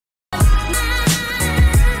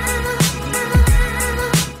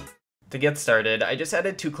To get started, I just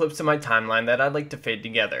added 2 clips to my timeline that I'd like to fade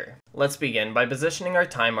together. Let's begin by positioning our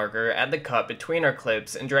time marker at the cut between our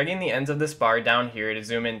clips and dragging the ends of this bar down here to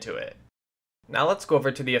zoom into it. Now let's go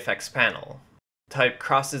over to the effects panel. Type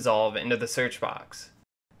cross dissolve into the search box.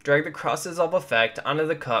 Drag the cross dissolve effect onto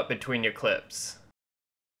the cut between your clips.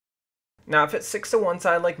 Now if it sticks to one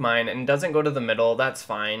side like mine and doesn't go to the middle, that's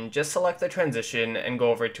fine. Just select the transition and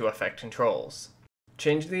go over to effect controls.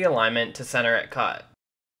 Change the alignment to center at cut.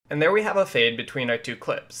 And there we have a fade between our 2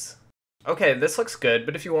 clips. Okay, this looks good,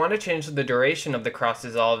 but if you want to change the duration of the cross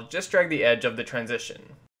dissolve, just drag the edge of the transition.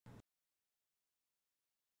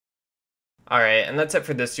 Alright, and that's it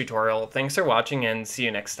for this tutorial. Thanks for watching and see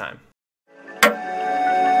you next time.